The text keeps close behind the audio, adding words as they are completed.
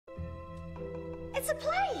It's a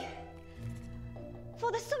play!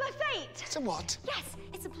 For the summer fete. It's a what? Yes,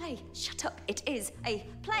 it's a play. Shut up. It is a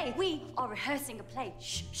play. We are rehearsing a play.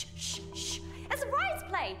 Shh, shh, shh, shh. A surprise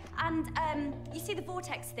play. And, you see, the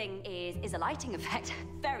vortex thing is a lighting effect.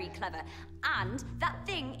 Very clever. And that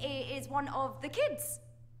thing is one of the kids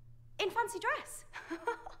in fancy dress.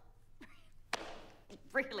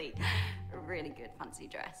 Really, really good fancy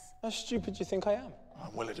dress. How stupid do you think I am?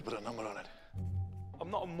 I'm willing to put a number on it.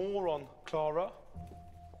 I'm not a moron, Clara.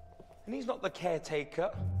 And he's not the caretaker.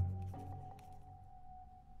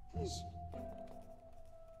 He's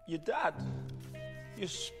your dad. Your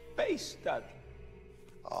space dad.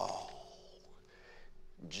 Oh,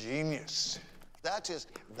 genius. That is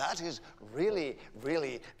really,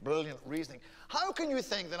 really brilliant reasoning. How can you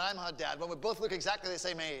think that I'm her dad when we both look exactly the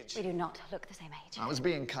same age? We do not look the same age. I was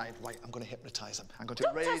being kind. Right, I'm going to hypnotise him. I'm going to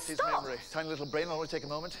Doctor, erase his stop! memory. Tiny little brain, I'll only take a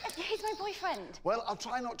moment. He's my boyfriend. Well, I'll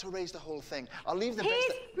try not to erase the whole thing. I'll leave the bits He's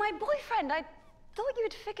that... my boyfriend. I thought you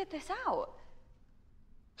had figured this out.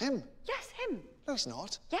 Him? Yes, him. No, he's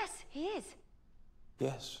not. Yes, he is.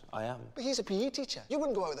 Yes, I am. But he's a PE teacher. You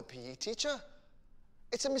wouldn't go out with a PE teacher.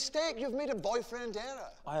 It's a mistake. You've made a boyfriend error.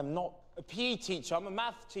 I am not a PE teacher. I'm a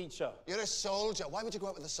math teacher. You're a soldier. Why would you go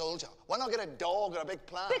out with a soldier? Why not get a dog or a big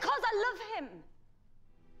plant? Because I love him.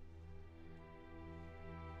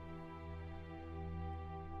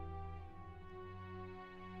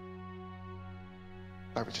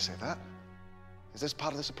 Why would you say that? Is this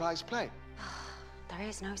part of the surprise play? There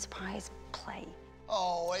is no surprise play.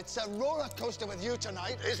 Oh, it's a roller coaster with you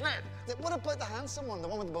tonight, isn't it? What about the handsome one, the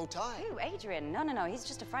one with the bow tie? Who? Adrian? No. He's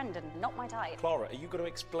just a friend and not my type. Clara, are you going to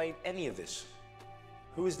explain any of this?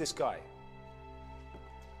 Who is this guy?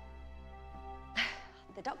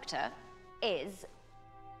 The doctor is...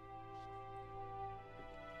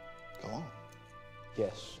 Go on.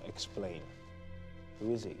 Yes, explain.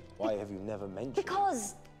 Who is he? Why have you never mentioned him?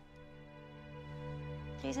 Because...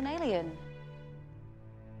 he's an alien.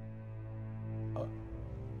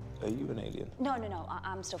 Are you an alien? No.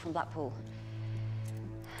 I'm still from Blackpool.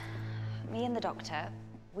 Me and the doctor,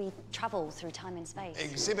 we travel through time and space.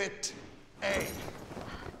 Exhibit A.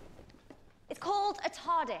 It's called a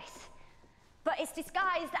Tardis, but it's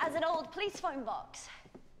disguised as an old police phone box.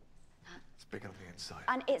 It's big on the inside.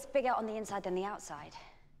 And it's bigger on the inside than the outside.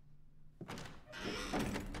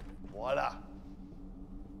 Voila.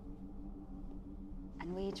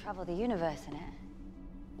 And we travel the universe in it.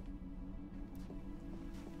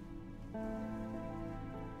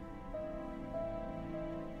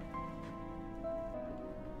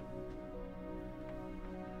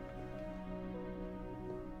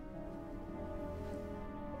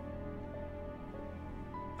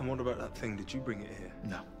 And what about that thing? Did you bring it here?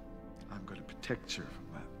 No. I'm going to protect you from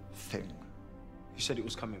that thing. You said it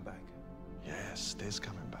was coming back. Yes, it is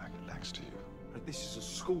coming back, thanks to you. But this is a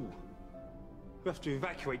school. We have to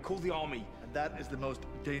evacuate. Call the army. And that is the most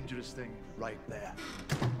dangerous thing right there.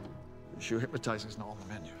 You sure hypnotizing's not on the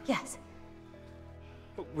menu? Yes.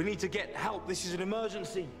 But we need to get help. This is an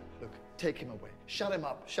emergency. Look, take him away. Shut him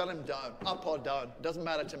up, shut him down, up or down. Doesn't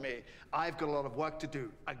matter to me. I've got a lot of work to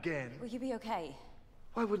do, again. Will you be okay?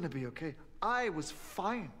 Why wouldn't it be okay? I was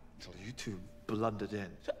fine until you two blundered in.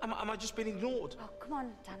 So, am I just being ignored? Oh, come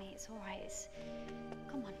on, Danny. It's all right.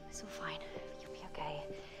 Come on, it's all fine. You'll be okay.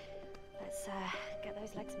 Let's get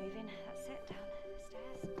those legs moving. That's it. Down the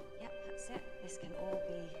stairs. Yep, that's it. This can all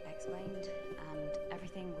be explained, and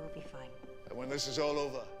everything will be fine. And when this is all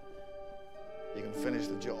over, you can finish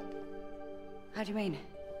the job. How do you mean?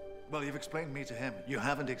 Well, you've explained me to him. You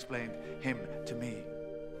haven't explained him to me.